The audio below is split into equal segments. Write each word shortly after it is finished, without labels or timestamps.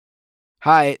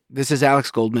Hi, this is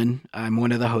Alex Goldman. I'm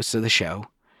one of the hosts of the show,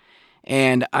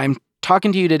 and I'm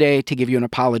talking to you today to give you an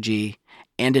apology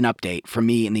and an update from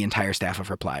me and the entire staff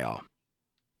of Reply All.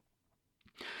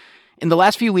 In the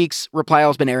last few weeks, Reply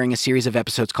All has been airing a series of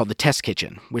episodes called The Test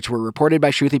Kitchen, which were reported by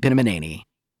Shruti Pinnamaneni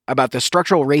about the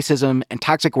structural racism and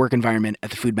toxic work environment at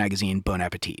the food magazine Bon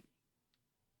Appetit.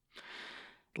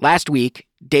 Last week,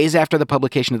 days after the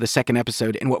publication of the second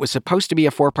episode in what was supposed to be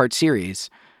a 4-part series,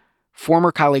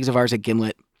 former colleagues of ours at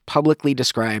Gimlet publicly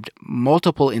described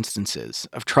multiple instances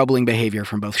of troubling behavior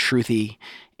from both Shruti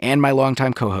and my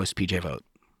longtime co-host, PJ Vogt.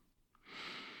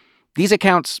 These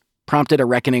accounts prompted a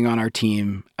reckoning on our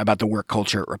team about the work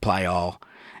culture at Reply All,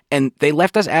 and they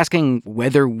left us asking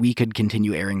whether we could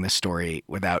continue airing this story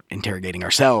without interrogating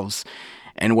ourselves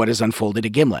and what has unfolded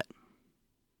at Gimlet.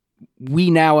 We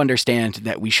now understand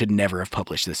that we should never have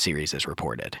published this series as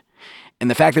reported, and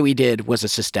the fact that we did was a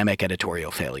systemic editorial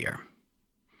failure.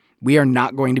 We are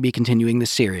not going to be continuing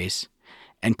this series,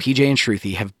 and PJ and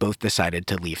Shruti have both decided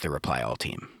to leave the Reply All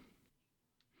team.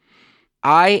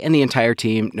 I and the entire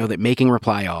team know that making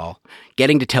Reply All,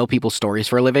 getting to tell people stories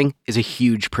for a living, is a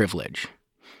huge privilege.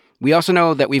 We also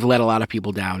know that we've let a lot of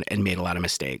people down and made a lot of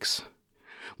mistakes.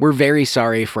 We're very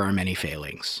sorry for our many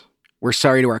failings. We're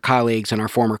sorry to our colleagues and our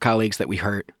former colleagues that we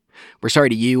hurt. We're sorry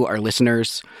to you, our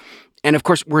listeners. And of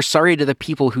course, we're sorry to the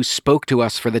people who spoke to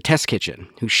us for the Test Kitchen,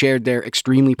 who shared their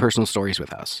extremely personal stories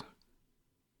with us.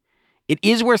 It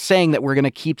is worth saying that we're going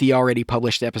to keep the already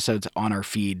published episodes on our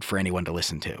feed for anyone to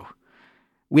listen to.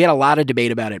 We had a lot of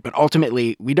debate about it, but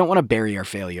ultimately, we don't want to bury our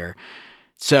failure.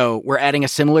 So we're adding a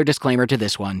similar disclaimer to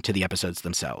this one to the episodes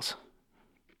themselves.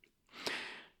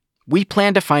 We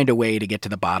plan to find a way to get to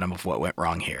the bottom of what went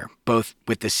wrong here, both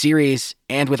with the series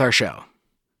and with our show.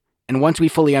 And once we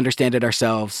fully understand it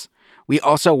ourselves, we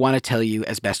also want to tell you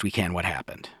as best we can what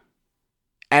happened.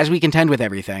 As we contend with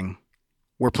everything,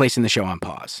 we're placing the show on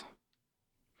pause.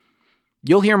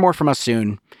 You'll hear more from us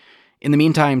soon. In the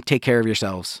meantime, take care of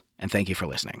yourselves, and thank you for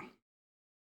listening.